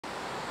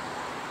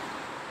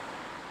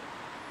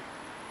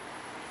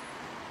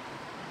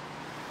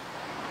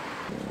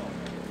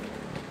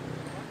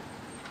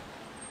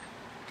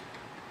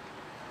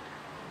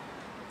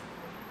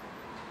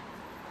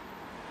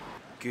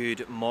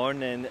Good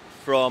morning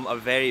from a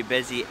very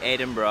busy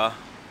Edinburgh.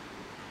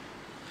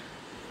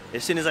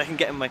 As soon as I can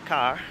get in my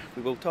car,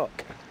 we will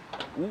talk.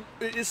 Ooh,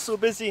 it is so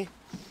busy.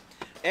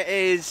 It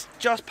is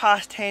just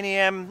past 10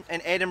 AM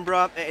in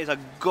Edinburgh. It is a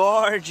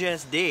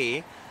gorgeous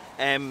day,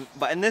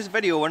 but in this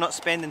video we're not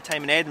spending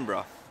time in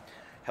Edinburgh.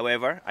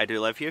 However, I do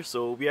live here,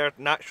 so we are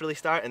naturally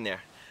starting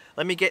there.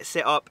 Let me get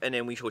set up and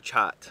then we shall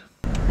chat.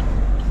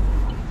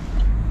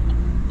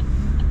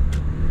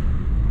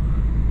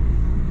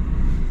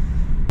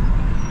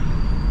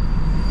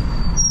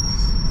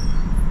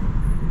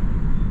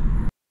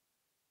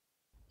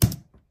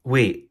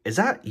 Wait, is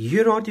that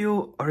your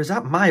audio or is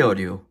that my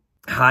audio?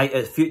 Hi,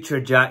 it's Future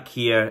Jack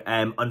here.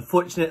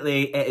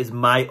 Unfortunately, it is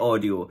my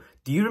audio.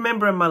 Do you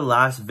remember in my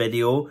last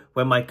video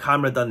when my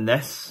camera done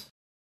this?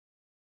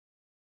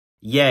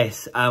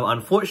 Yes,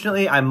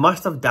 unfortunately I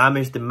must have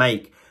damaged the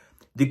mic.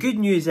 The good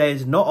news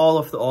is not all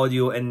of the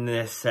audio in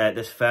this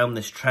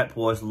this trip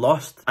was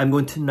lost. I'm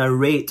going to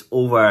narrate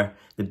over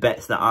the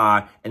bits that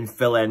are and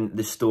fill in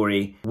the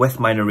story with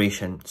my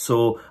narration.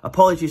 So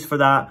apologies for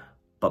that,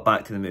 but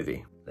back to the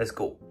movie. Let's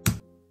go.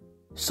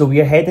 So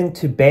we are heading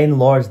to Ben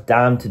Lord's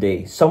Dam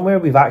today, somewhere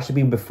we've actually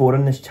been before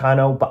on this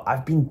channel, but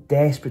I've been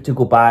desperate to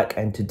go back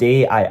and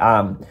today I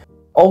am.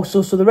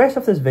 Also, so the rest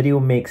of this video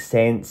makes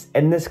sense.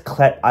 In this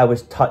clip I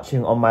was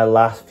touching on my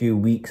last few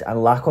weeks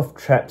and lack of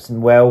trips,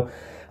 and well,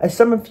 as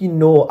some of you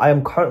know, I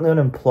am currently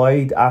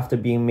unemployed after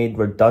being made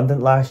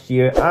redundant last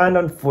year, and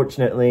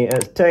unfortunately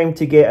it's time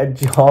to get a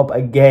job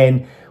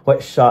again,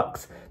 which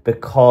sucks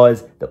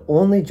because the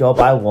only job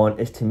I want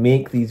is to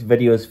make these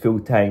videos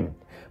full time.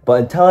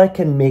 But until I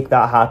can make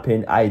that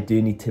happen, I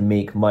do need to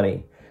make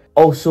money.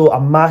 Also, a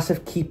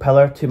massive key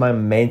pillar to my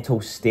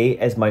mental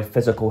state is my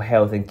physical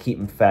health and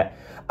keeping fit.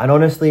 And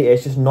honestly,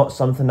 it's just not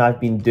something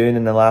I've been doing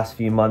in the last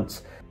few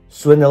months.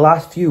 So in the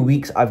last few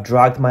weeks, I've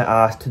dragged my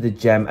ass to the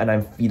gym and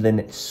I'm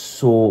feeling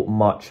so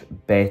much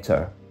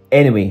better.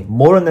 Anyway,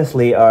 more on this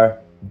later.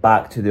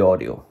 Back to the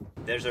audio.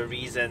 There's a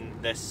reason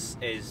this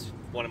is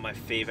one of my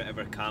favourite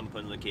ever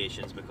camping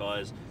locations,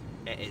 because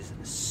it is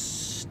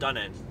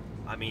stunning.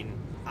 I mean,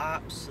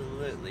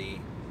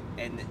 absolutely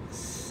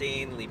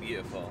insanely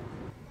beautiful.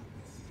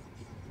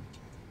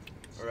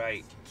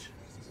 Right,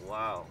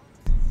 wow.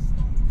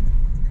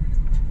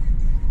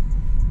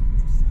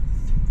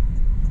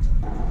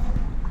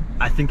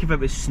 I think if it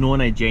was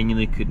snowing I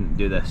genuinely couldn't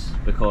do this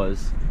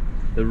because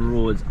the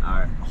roads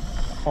are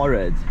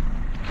horrid.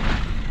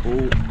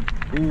 Oh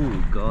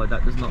god,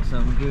 that does not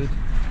sound good.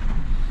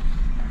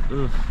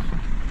 Ugh.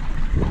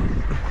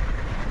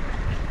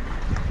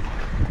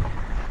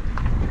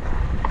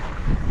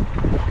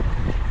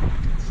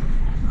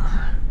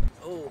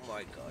 Oh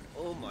my god,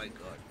 oh my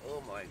god,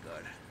 oh my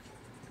god.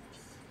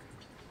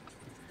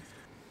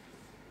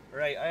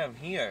 Right, I am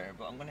here,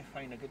 but I'm gonna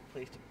find a good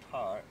place to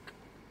park.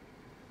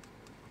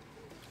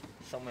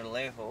 Somewhere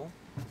level.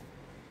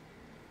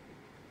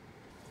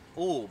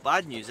 Oh,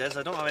 bad news is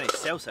I don't have any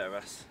cell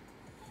service.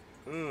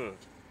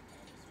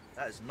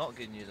 That is not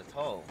good news at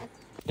all.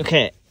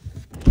 Okay,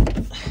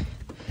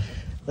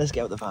 let's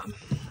get out the van.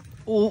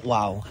 Oh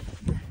wow,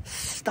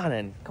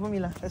 stunning. Come on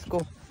Mila, let's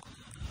go.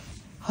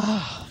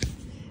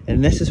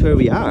 And this is where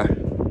we are.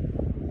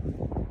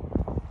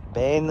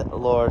 Ben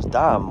Lord's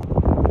Dam.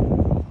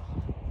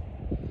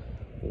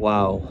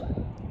 Wow.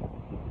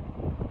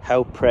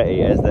 How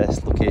pretty is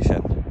this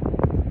location?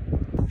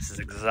 This is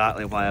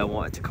exactly why I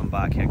wanted to come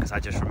back here, because I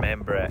just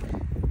remember it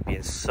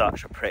being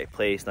such a pretty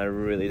place, and I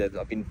really did.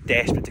 I've been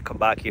desperate to come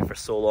back here for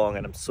so long,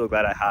 and I'm so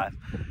glad I have.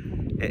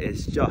 It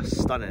is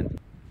just stunning.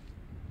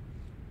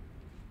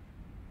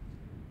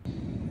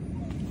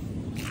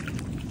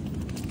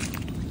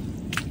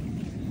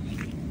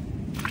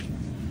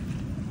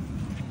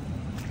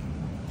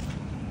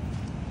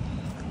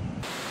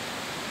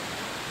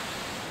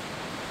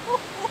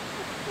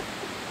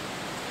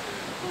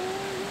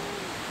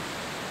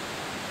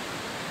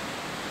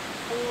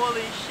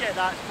 Holy shit,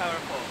 that's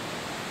powerful.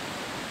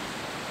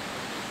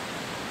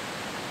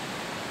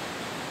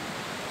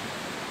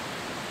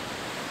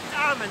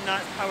 Damn, and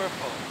that's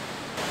powerful.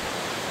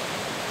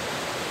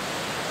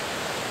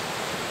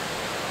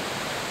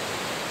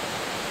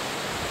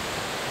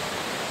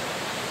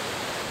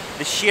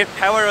 The sheer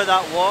power of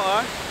that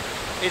water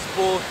is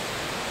both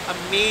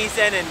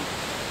amazing and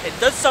it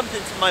does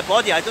something to my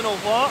body. I don't know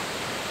what,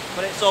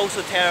 but it's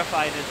also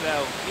terrifying as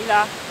well.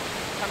 Mila,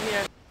 come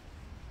here.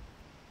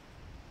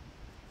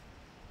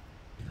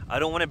 I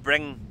don't want to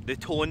bring the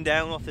tone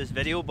down of this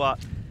video, but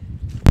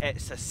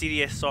it's a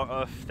serious sort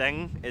of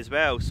thing as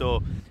well.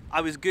 So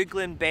I was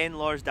googling Ben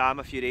Lord's Dam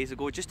a few days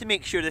ago just to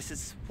make sure this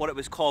is what it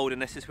was called and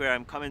this is where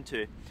I'm coming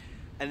to.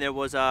 And there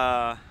was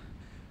a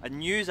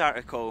news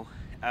article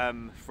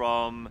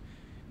from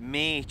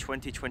May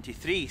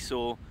 2023,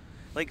 so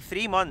like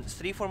 3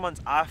 months, 3-4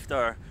 months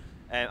after,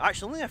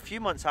 actually only a few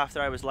months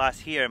after I was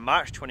last here,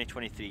 March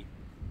 2023.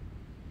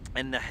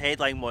 And the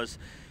headline was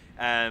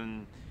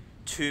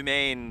two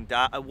men,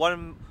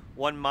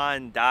 one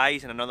man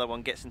dies and another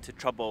one gets into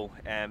trouble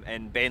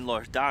in Ben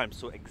Lord's Dam.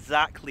 So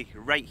exactly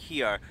right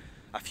here,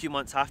 a few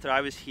months after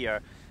I was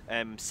here,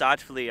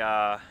 sadly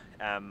a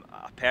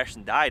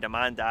person died, a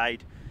man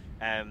died.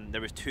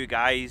 There was two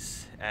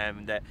guys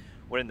that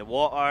were in the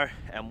water,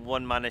 and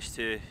one managed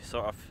to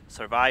sort of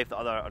survive, the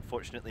other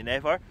unfortunately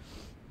never.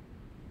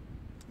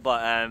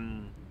 But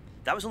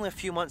that was only a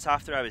few months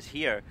after I was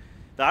here.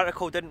 The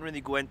article didn't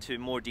really go into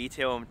more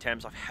detail in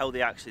terms of how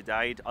they actually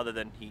died, other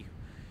than he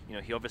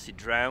obviously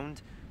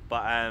drowned.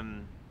 But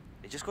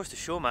it just goes to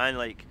show, man,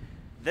 like,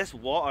 this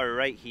water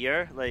right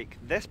here, like,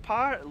 this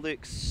part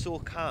looks so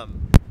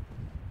calm.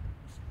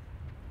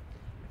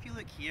 If you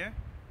look here,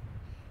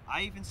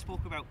 I even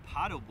spoke about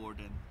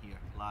paddleboarding here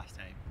last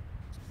time.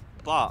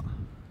 But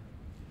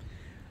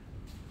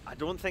I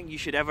don't think you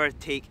should ever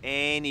take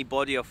any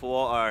body of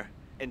water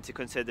into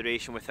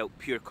consideration without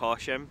pure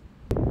caution.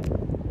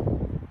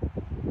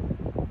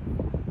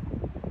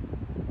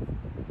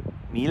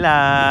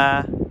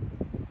 Mila,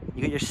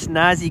 you got your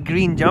snazzy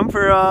green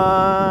jumper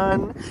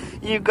on.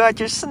 You got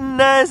your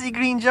snazzy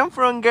green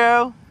jumper on,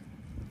 girl.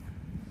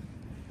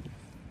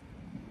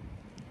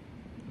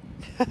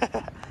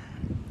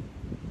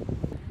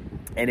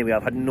 Anyway,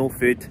 I've had no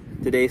food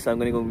today, so I'm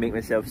going to go make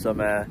myself some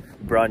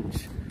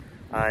brunch.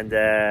 And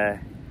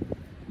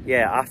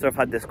yeah, after I've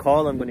had this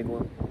call, I'm going to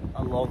go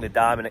along the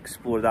dam and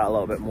explore that a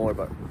little bit more.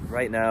 But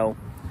right now,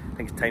 I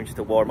think it's time just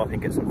to warm up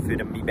and get some food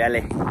in my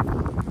belly.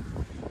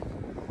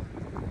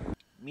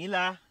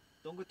 Mila,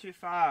 don't go too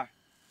far.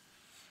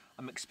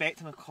 I'm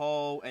expecting a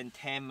call in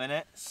 10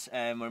 minutes.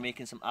 We're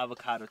making some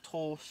avocado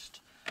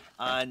toast,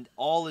 and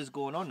all is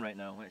going on right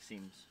now, it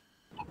seems.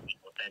 We'll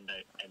send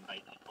out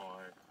invites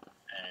for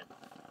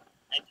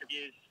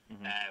interviews.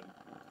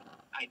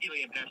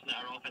 Ideally in person at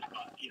our office,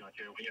 but if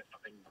you're away or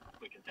something,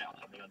 we can set up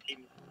something on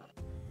Teams.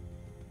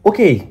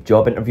 Okay,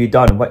 job interview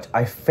done, which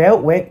I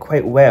felt went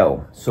quite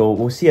well, so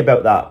we'll see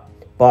about that.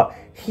 But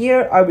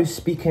here I was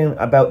speaking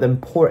about the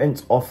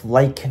importance of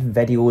liking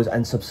videos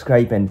and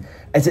subscribing,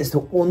 as it's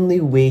the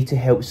only way to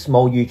help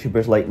small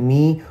YouTubers like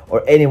me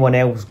or anyone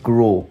else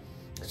grow.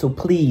 So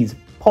please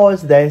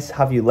pause this.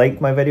 Have you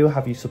liked my video?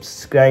 Have you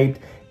subscribed?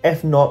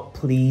 If not,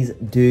 please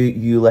do,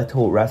 you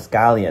little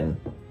rascallion.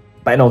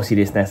 But in all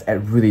seriousness, it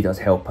really does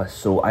help us.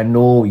 So I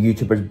know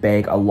YouTubers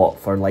beg a lot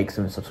for likes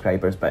and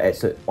subscribers,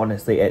 but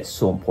honestly, it's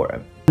so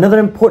important. Another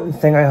important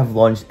thing I have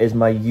launched is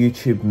my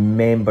YouTube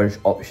members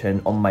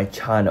option on my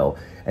channel.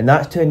 And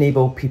that's to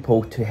enable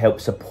people to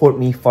help support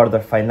me further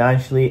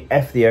financially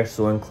if they are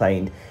so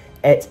inclined.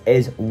 It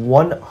is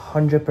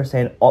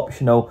 100%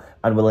 optional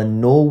and will in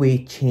no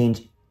way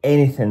change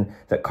anything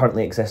that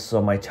currently exists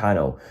on my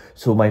channel.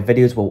 So my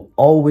videos will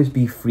always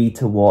be free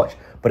to watch,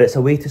 but it's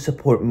a way to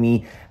support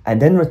me,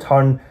 and in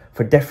return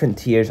for different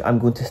tiers, I'm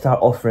going to start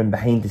offering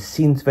behind the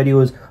scenes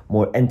videos,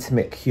 more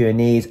intimate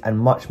Q&As, and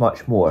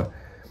much more.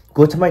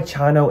 Go to my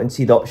channel and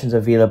see the options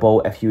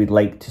available if you would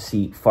like to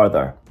see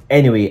further.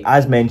 Anyway,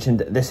 as mentioned,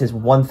 this is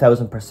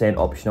 1000%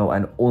 optional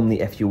and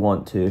only if you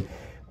want to.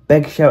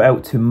 Big shout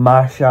out to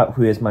Marsha,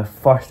 who is my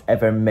first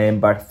ever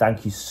member.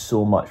 Thank you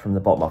so much from the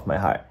bottom of my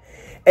heart.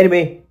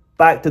 Anyway,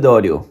 back to the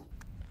audio.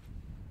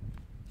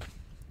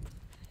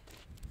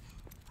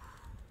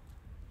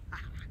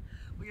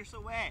 Oh, you're so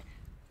wet.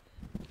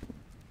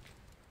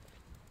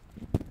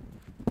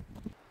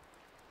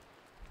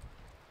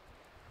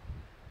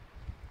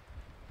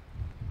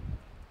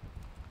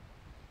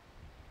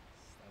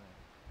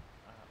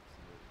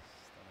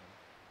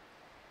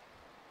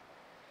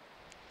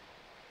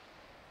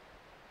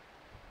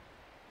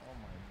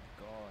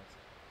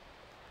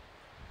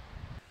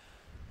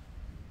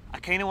 I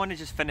kind of want to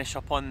just finish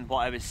up on what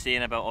I was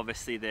saying about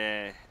obviously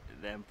the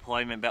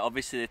employment, but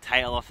obviously the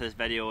title of this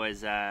video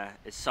is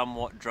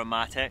somewhat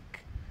dramatic,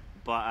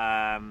 but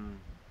I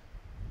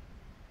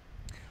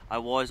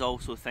was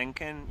also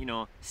thinking,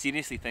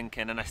 seriously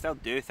thinking, and I still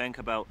do think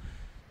about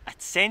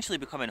essentially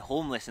becoming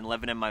homeless and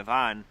living in my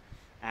van.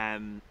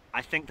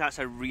 I think that's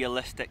a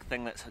realistic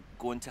thing that's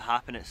going to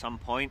happen at some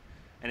point,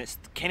 and it's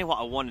kind of what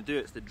I want to do.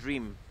 It's the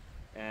dream,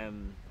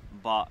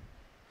 but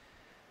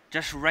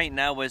just right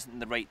now isn't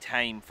the right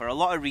time for a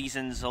lot of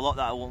reasons, a lot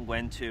that I won't go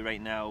into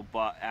right now,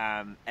 but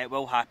it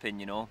will happen,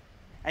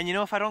 And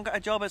if I don't get a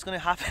job, it's going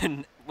to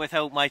happen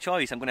without my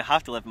choice. I'm going to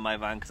have to live in my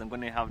van because I'm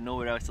going to have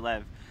nowhere else to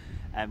live.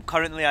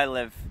 Currently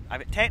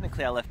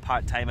technically I live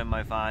part-time in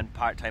my van,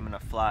 part-time in a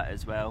flat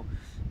as well,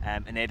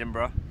 in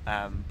Edinburgh,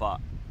 but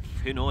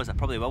who knows, I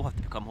probably will have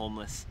to become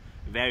homeless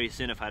very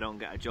soon if I don't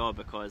get a job,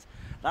 because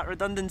that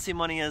redundancy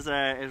money is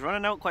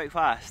running out quite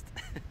fast.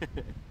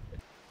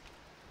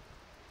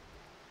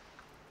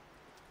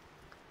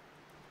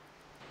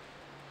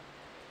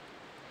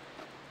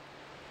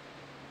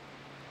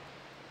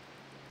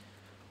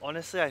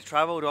 Honestly, I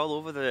travelled all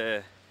over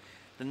the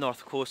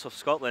north coast of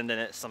Scotland, and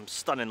it's some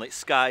stunning, like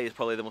Skye is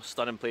probably the most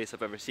stunning place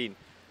I've ever seen.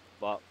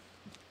 But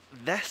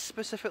this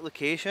specific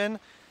location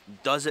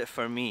does it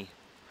for me.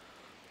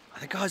 I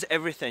think it has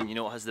everything,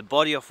 it has the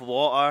body of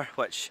water,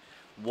 which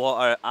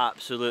water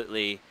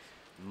absolutely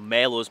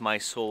mellows my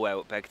soul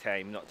out big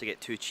time, not to get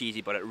too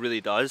cheesy, but it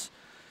really does.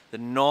 The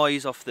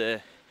noise of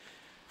the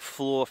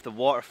flow of the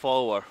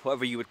waterfall, or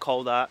whatever you would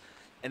call that,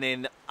 and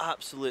then the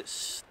absolute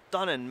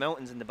stunning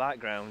mountains in the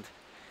background.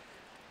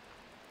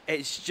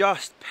 It's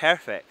just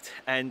perfect,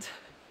 and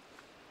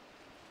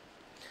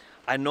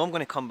I know I'm going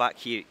to come back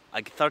here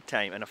a third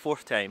time and a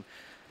fourth time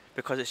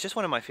because it's just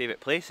one of my favourite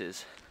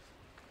places.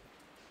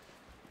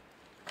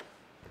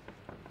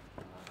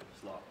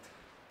 It's locked.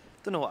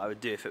 Don't know what I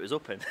would do if it was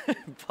open,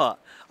 but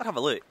I'd have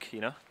a look, you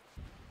know.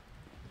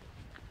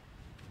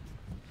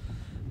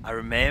 I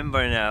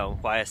remember now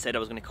why I said I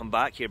was going to come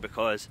back here,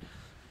 because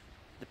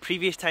the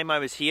previous time I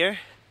was here,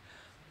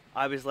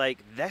 I was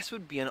like, this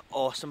would be an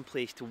awesome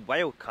place to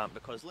wild camp,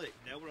 because look,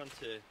 now we're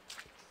onto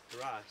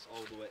grass,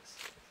 although it's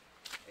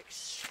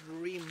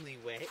extremely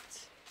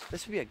wet.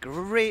 This would be a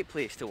great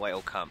place to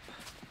wild camp,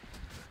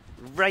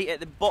 right at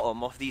the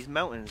bottom of these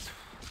mountains.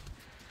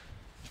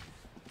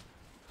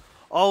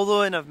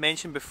 Although, and I've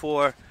mentioned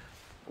before,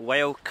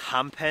 wild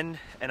camping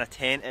in a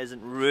tent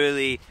isn't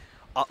really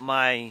up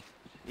my,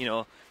 you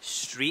know,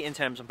 street in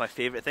terms of my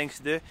favourite things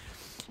to do.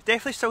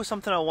 Definitely still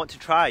something I want to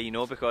try, you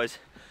know, because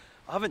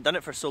I haven't done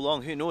it for so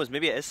long. Who knows,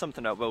 maybe it is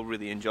something I will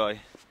really enjoy.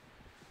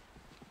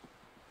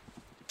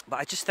 But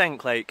I just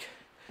think, like,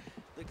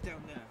 look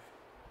down there,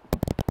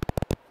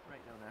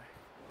 right down there.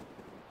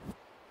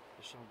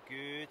 There's some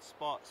good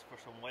spots for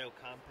some wild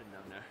camping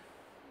down there.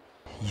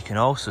 You can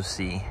also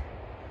see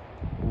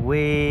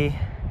way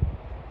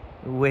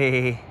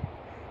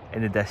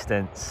in the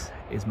distance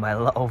is my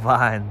little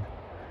van,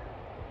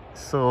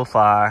 so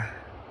far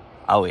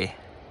away.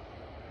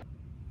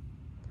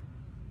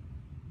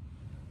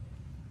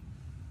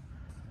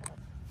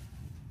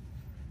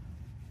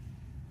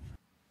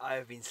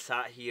 I've been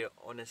sat here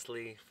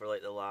honestly for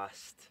like the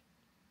last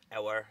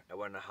hour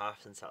and a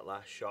half since that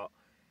last shot,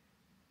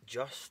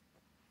 just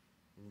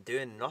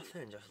doing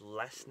nothing, just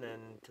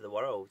listening to the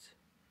world,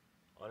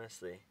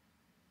 honestly.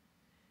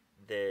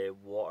 The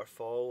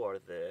waterfall, or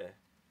the,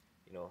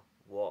 you know,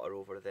 water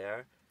over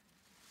there,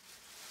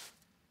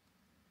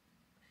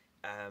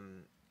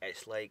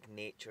 it's like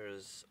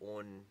nature's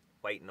own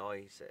white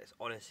noise. It's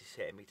honestly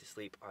setting me to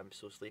sleep. I'm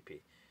so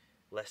sleepy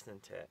listening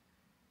to it.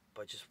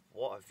 But just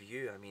what a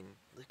view. I mean,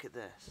 look at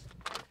this.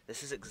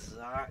 This is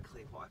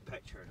exactly what I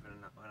pictured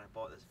when I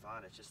bought this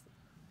van. It's just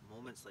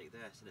moments like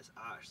this, and it's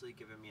actually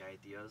giving me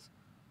ideas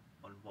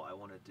on what I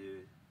want to do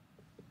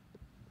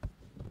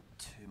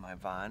to my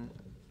van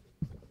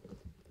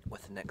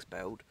with the next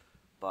build.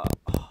 But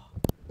oh,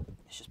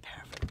 it's just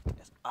perfect.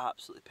 It's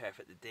absolutely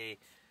perfect. The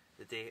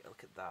day,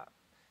 look at that.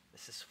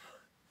 This is,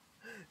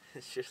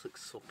 it just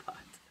looks so bad.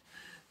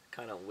 I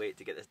cannot wait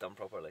to get this done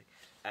properly.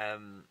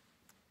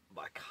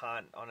 But I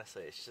can't,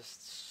 honestly, it's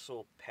just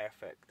so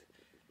perfect.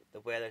 The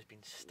weather's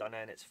been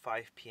stunning. It's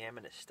 5 PM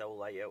and it's still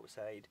light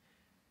outside.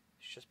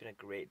 It's just been a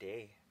great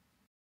day.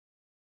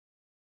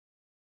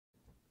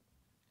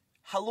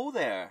 Hello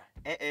there.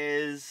 It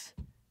is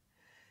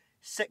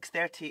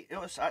 6:30, it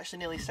was actually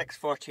nearly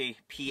 6:40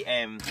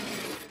 PM,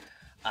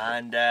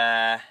 and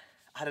I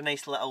had a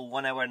nice little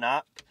 1 hour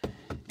nap,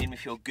 made me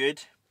feel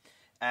good,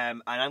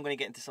 and I'm going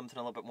to get into something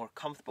a little bit more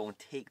comfortable and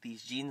take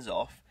these jeans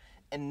off,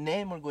 and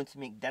then we're going to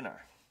make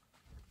dinner.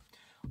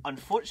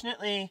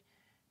 Unfortunately,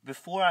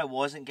 before I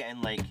wasn't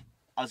getting, like,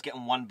 I was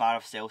getting 1 bar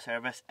of cell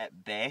service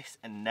at best,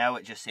 and now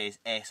it just says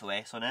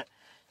SOS on it,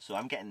 so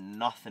I'm getting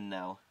nothing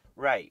now.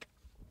 Right,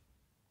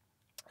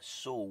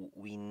 so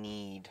we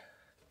need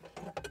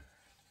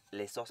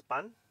les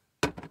saucepans,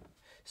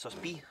 sauce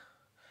pea.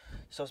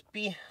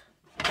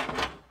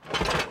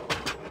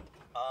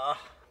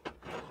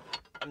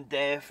 I'm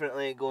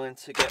definitely going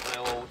to get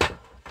my old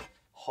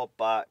hob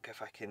back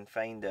if I can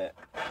find it,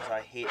 because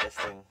I hate this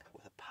thing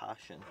with a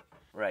passion.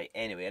 Right,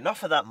 anyway,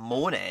 enough of that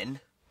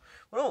moaning.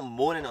 We're not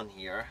moaning on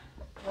here.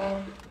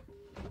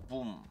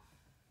 Boom.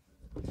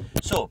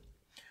 So,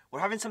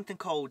 we're having something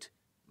called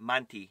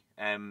manti.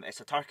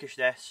 It's a Turkish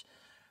dish.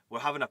 We're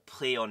having a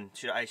play on,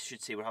 I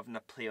should say, we're having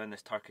a play on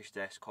this Turkish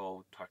dish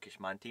called Turkish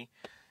manti,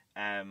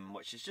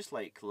 which is just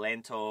like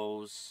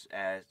lentils,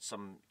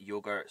 some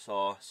yogurt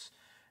sauce,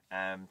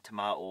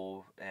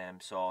 tomato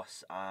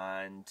sauce,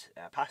 and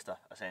pasta,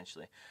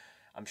 essentially.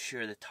 I'm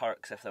sure the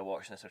Turks, if they're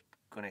watching this, are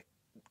going to...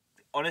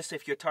 Honestly,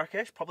 if you're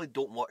Turkish, probably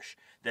don't watch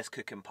this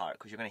cooking part,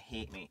 because you're going to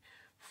hate me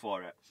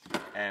for it.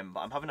 But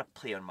I'm having a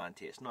play on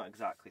manti. It's not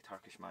exactly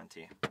Turkish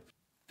manti.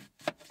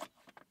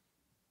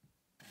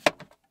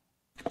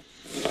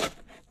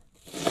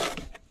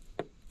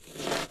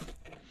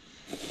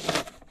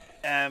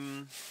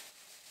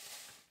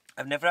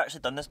 I've never actually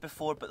done this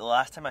before, but the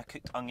last time I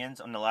cooked onions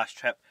on the last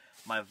trip,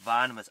 my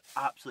van was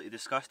absolutely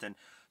disgusting.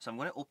 So I'm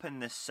going to open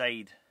this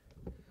side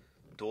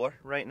door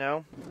right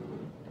now.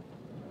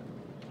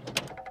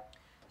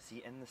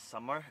 See, in the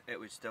summer, it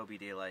would still be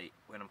daylight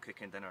when I'm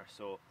cooking dinner,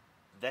 so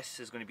this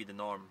is going to be the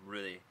norm,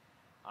 really.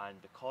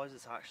 And because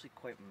it's actually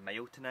quite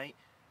mild tonight,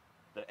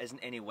 there isn't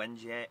any wind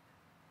yet,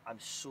 I'm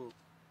so... Is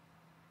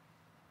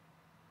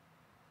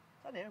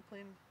that an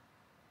airplane?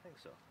 I think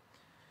so.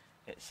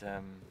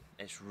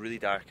 It's really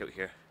dark out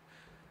here,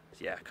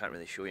 so yeah, I can't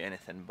really show you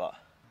anything, but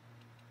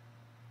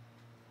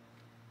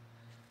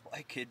what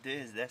I could do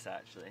is this,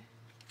 actually,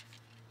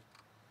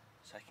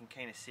 so I can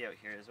kind of see out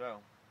here as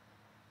well.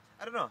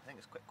 I don't know, I think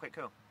it's quite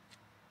cool.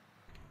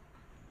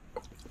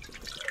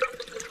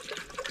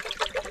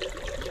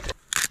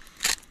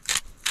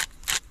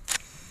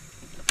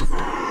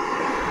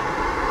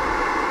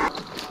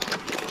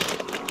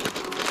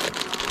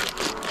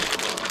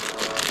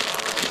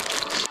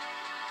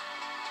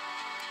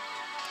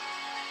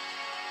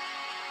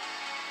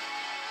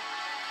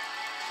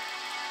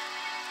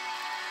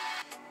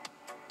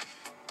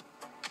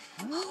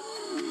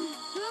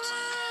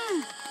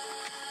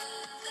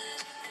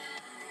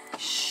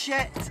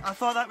 Shit! I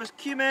thought that was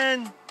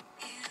cumin!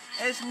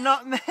 It's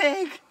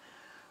nutmeg!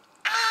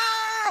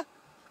 Ah!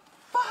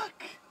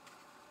 Fuck!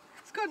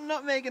 It's got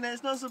nutmeg in it,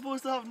 it's not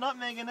supposed to have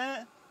nutmeg in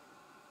it.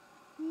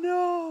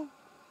 No!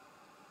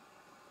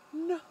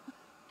 No!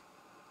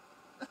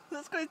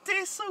 That's going to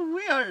taste so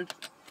weird!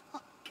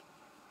 Fuck!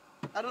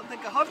 I don't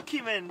think I have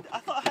cumin! I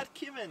thought I had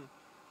cumin!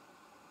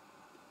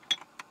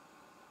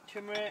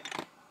 Turmeric,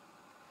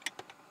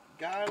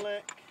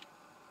 garlic,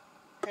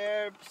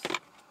 herbs.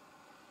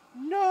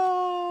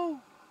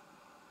 No!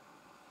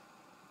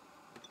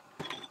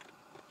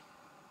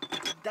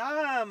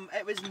 Damn!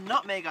 It was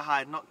nutmeg I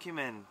had, not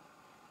cumin.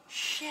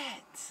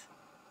 Shit!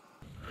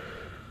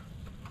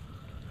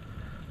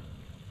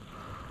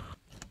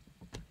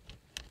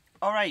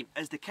 Alright,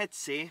 as the kids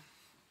say,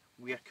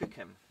 we are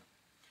cooking.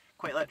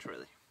 Quite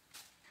literally.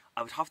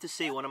 I would have to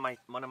say one of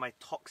my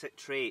toxic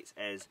traits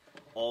is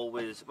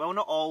always, well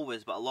not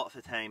always, but a lot of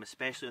the time,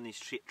 especially on these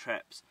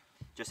trips,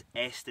 just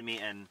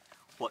estimating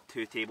what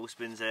 2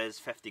 tablespoons is,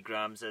 50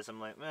 grams is. I'm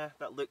like,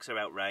 that looks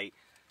about right.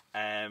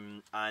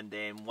 And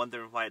then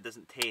wondering why it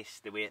doesn't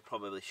taste the way it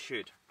probably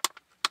should.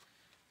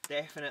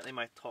 Definitely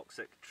my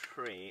toxic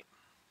trait.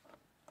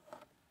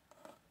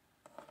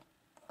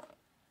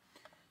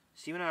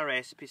 See when a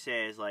recipe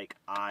says like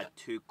add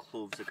 2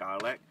 cloves of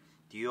garlic,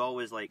 do you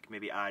always like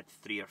maybe add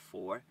 3 or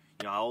 4?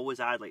 You know, I always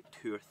add like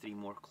 2 or 3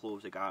 more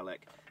cloves of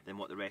garlic than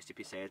what the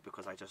recipe says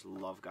because I just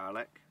love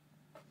garlic.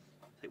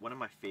 It's like one of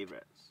my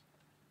favourites.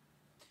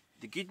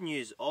 The good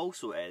news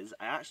also is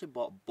I actually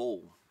bought a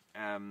bowl.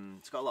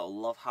 It's got a little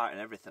love heart and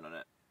everything on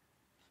it.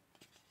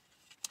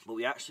 But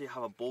we actually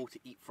have a bowl to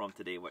eat from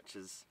today, which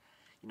is,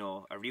 you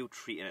know, a real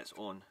treat in its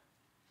own.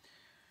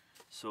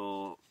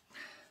 So,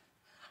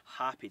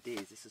 happy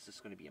days. This is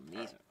just going to be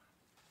amazing.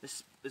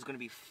 This is going to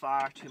be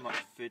far too much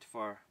food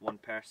for one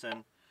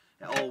person.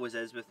 It always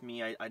is with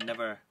me. I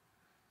never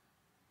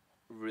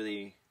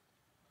really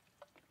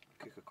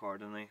cook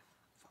accordingly.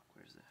 Fuck,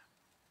 where's the...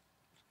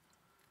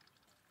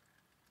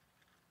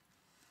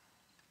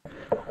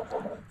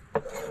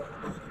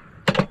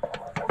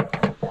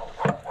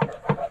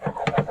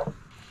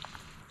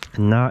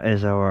 And that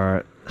is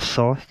our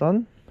sauce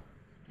done.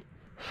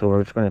 So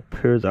we're just going to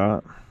pour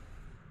that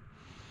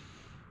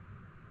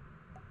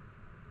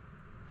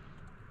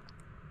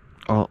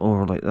all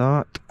over like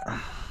that.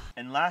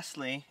 And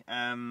lastly,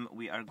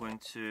 we are going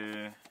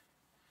to,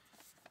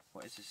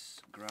 what is this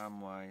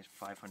gram wise?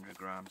 500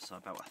 grams, so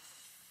about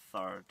a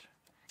third,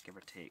 give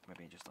or take,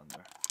 maybe just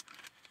under.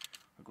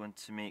 We're going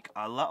to make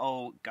a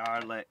little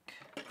garlic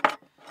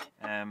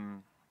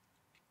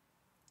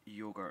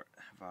yogurt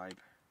vibe.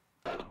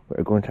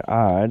 We're going to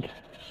add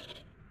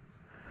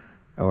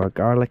our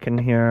garlic in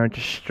here,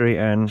 just straight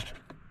in.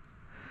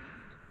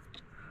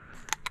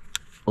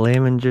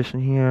 Lemon juice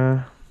in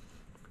here.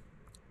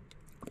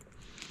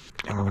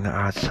 And we're going to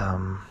add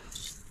some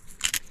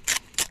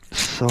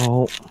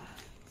salt.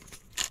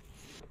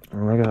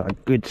 And we're going to give it a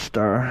good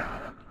stir.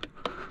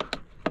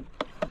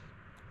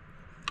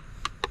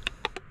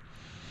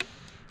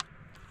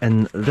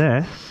 And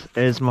this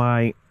is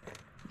my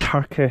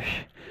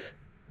Turkish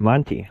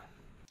manti.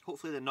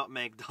 Hopefully the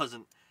nutmeg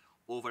doesn't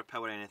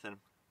overpower anything.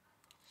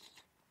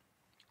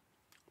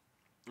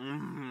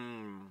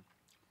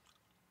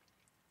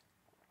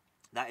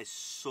 That is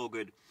so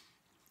good.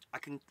 I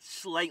can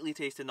slightly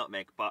taste the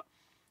nutmeg, but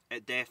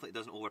it definitely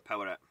doesn't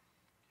overpower it.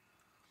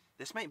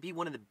 This might be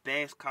one of the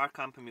best car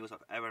camping meals I've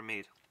ever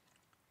made.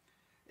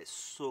 It's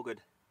so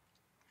good.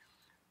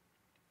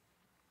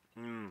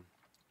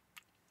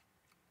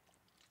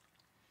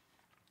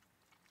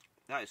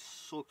 That is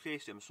so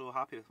tasty. I'm so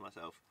happy with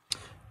myself.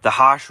 The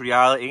harsh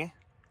reality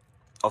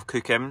of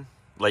cooking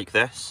like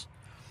this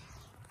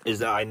is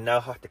that I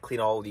now have to clean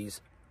all these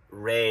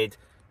red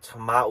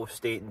tomato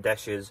stained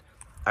dishes.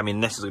 I mean,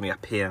 this is going to be a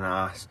pain in the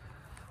ass.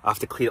 I have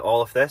to clean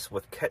all of this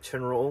with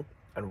kitchen roll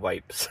and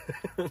wipes.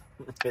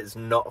 It's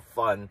not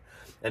fun,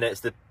 and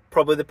it's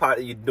probably the part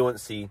that you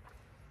don't see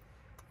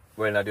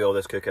when I do all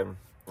this cooking,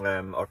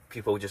 or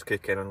people just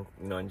cooking, and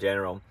you know, in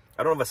general.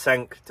 I don't have a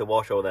sink to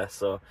wash all this,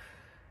 so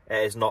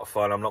it is not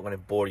fun. I'm not going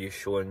to bore you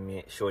showing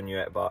you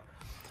it, but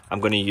I'm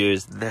going to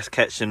use this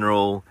kitchen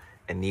roll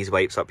and these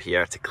wipes up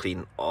here to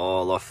clean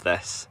all of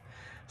this.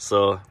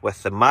 So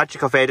with the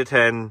magic of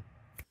editing.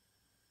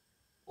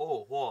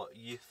 Oh, what?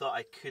 You thought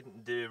I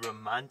couldn't do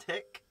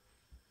romantic?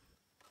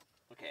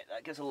 Okay,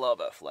 that gives a little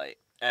bit of flight.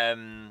 I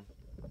mean,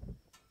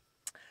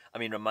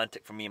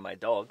 romantic for me and my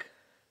dog,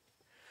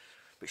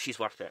 but she's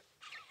worth it.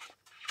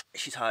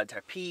 She's had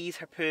her peas,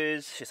 her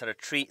poos, she's had her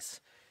treats.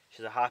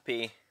 She's a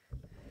happy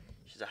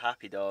is a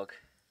happy dog,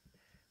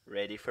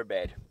 ready for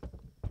bed.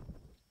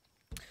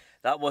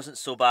 That wasn't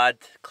so bad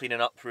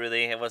cleaning up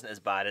really. It wasn't as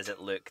bad as it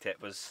looked.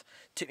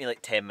 Took me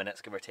like 10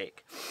 minutes, give or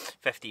take,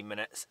 15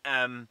 minutes.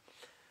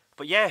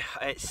 But yeah,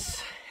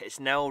 it's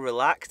now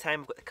relax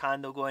time. I've got the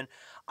candle going.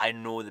 I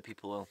know the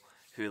people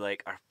who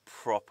like are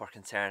proper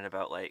concerned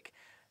about like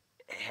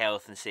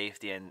health and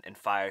safety and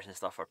fires and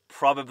stuff are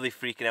probably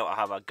freaking out. I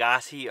have a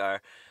gas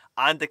heater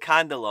and the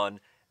candle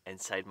on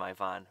inside my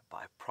van, but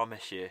I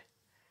promise you,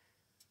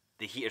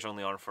 the heater's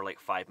only on for like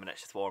 5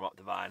 minutes to warm up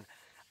the van.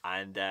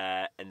 And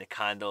the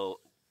candle,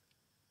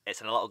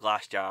 it's in a little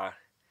glass jar.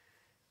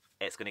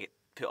 It's going to get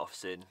put off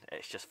soon.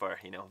 It's just for,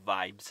 you know,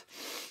 vibes.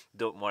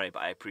 Don't worry,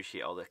 but I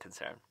appreciate all the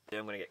concern. So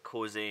I'm going to get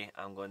cozy.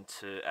 I'm going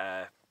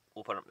to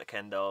open up the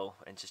Kindle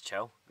and just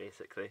chill,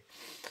 basically.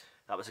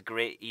 That was a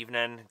great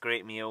evening,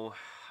 great meal.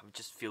 I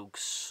just feel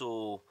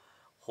so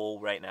whole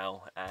right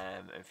now,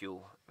 and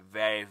feel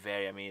very,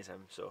 very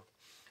amazing. So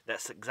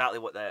that's exactly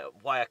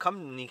why I come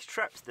on these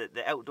trips.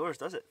 The outdoors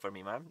does it for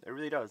me, man. It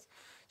really does.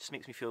 It just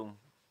makes me feel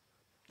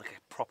like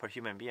a proper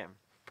human being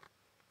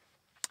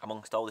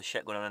amongst all the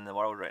shit going on in the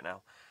world right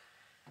now.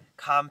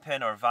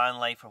 Camping or van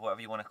life or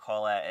whatever you want to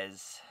call it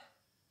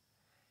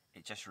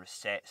it just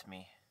resets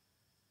me.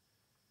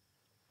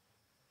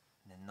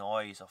 And the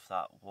noise of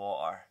that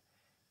water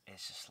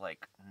is just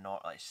like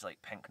it's just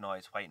like pink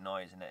noise, white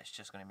noise, and it's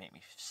just going to make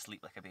me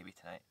sleep like a baby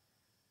tonight.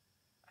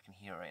 I can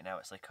hear it right now.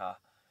 It's like a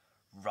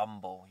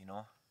rumble, you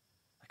know,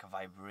 like a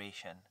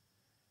vibration.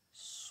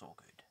 So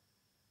good.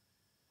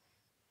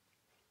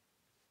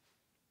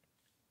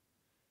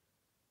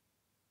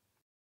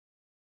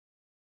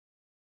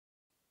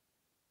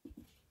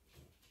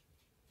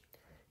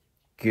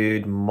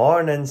 Good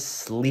morning,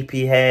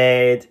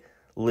 sleepyhead.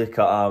 Look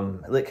at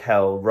him. Look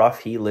how rough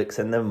he looks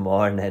in the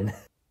morning.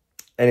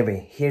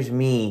 Anyway, here's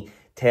me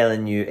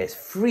telling you it's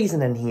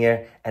freezing in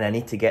here and I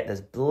need to get this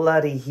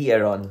bloody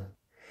heater on.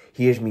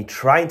 Here's me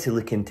trying to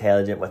look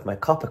intelligent with my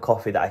cup of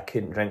coffee that I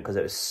couldn't drink because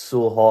it was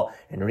so hot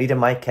and reading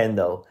my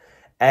Kindle.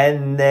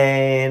 And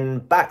then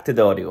back to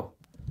the audio.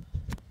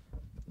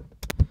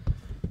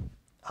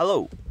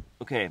 Hello.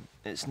 Okay,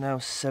 it's now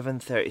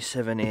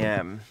 7:37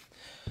 AM.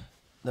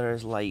 There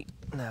is light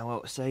now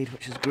outside,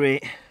 which is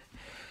great.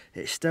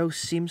 It still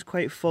seems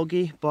quite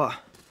foggy, but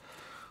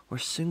we're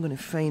soon going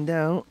to find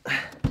out.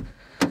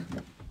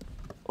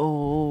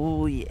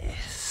 Oh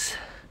yes.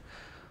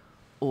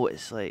 Oh,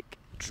 it's like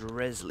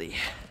drizzly.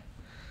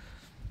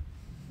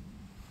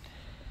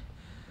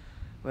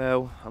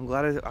 Well, I'm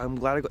glad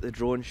I got the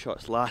drone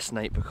shots last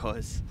night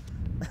because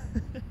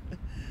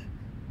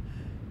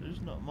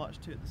there's not much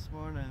to it this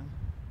morning.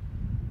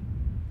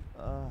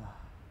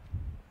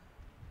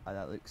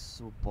 That looks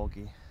so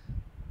boggy.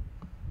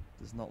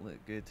 Does not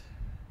look good.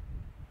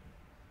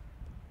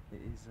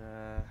 It is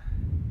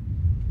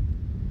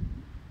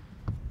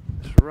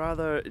it's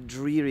rather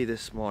dreary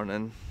this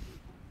morning,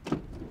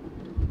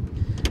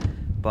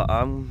 but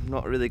I'm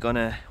not really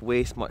gonna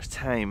waste much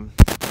time.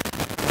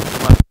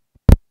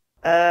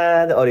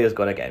 The audio's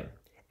gone again.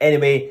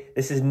 Anyway,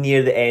 this is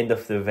near the end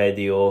of the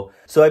video.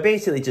 So I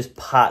basically just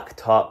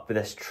packed up for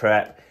this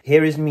trip.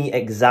 Here is me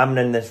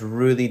examining this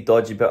really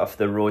dodgy bit of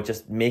the road,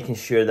 just making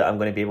sure that I'm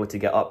going to be able to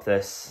get up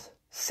this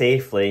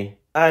safely.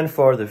 And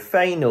for the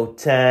final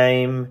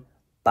time,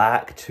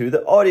 back to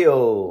the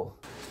audio.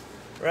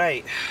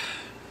 Right.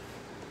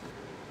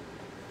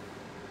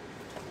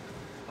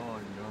 Oh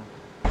no.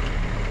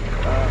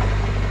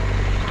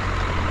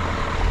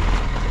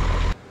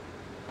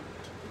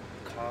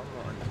 Come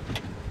on.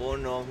 Oh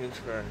no, he's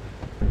burning.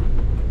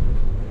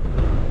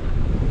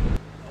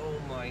 Oh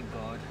my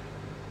god.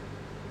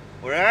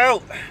 We're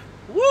out!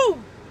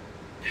 Woo!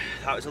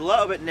 That was a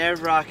little bit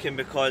nerve-wracking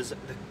because the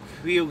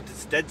wheel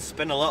did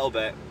spin a little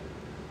bit.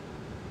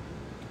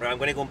 Right, I'm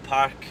going to go and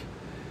park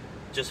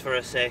just for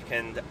a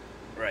second.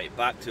 Right,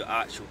 back to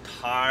actual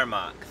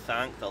tarmac.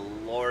 Thank the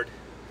Lord.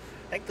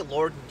 Thank the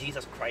Lord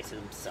Jesus Christ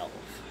himself.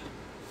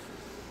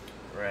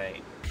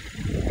 Right.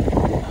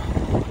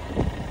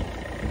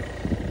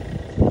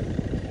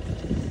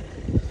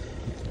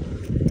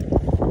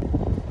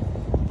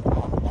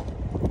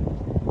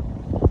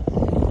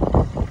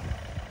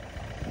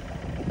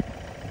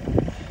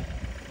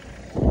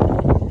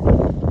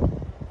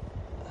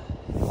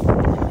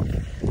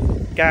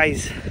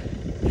 Guys,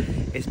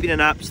 it's been an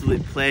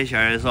absolute pleasure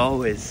as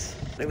always.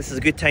 I think this is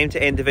a good time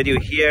to end the video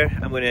here.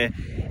 I'm going to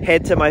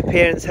head to my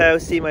parents'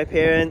 house, see my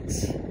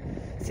parents,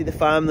 see the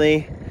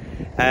family.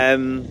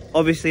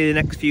 Obviously the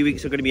next few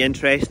weeks are going to be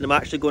interesting. I'm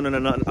actually going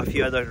on a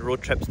few other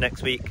road trips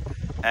next week.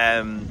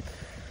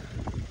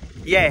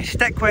 Yeah,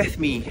 stick with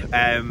me.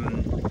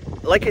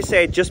 Like I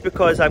said, just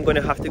because I'm going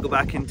to have to go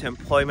back into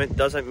employment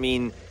doesn't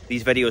mean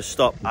these videos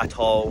stop at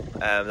all.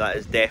 That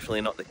is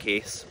definitely not the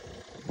case.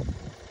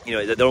 You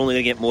know, they're only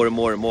going to get more and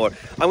more and more.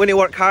 I'm going to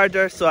work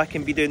harder so I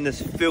can be doing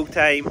this full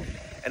time,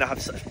 and I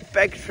have such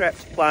big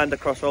trips planned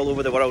across all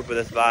over the world with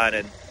this van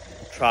and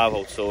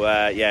travel. So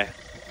yeah,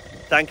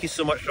 thank you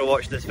so much for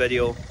watching this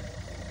video.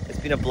 It's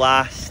been a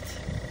blast.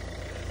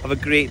 Have a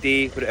great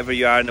day wherever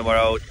you are in the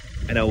world,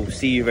 and I will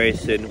see you very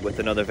soon with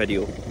another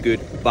video.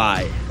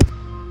 Goodbye.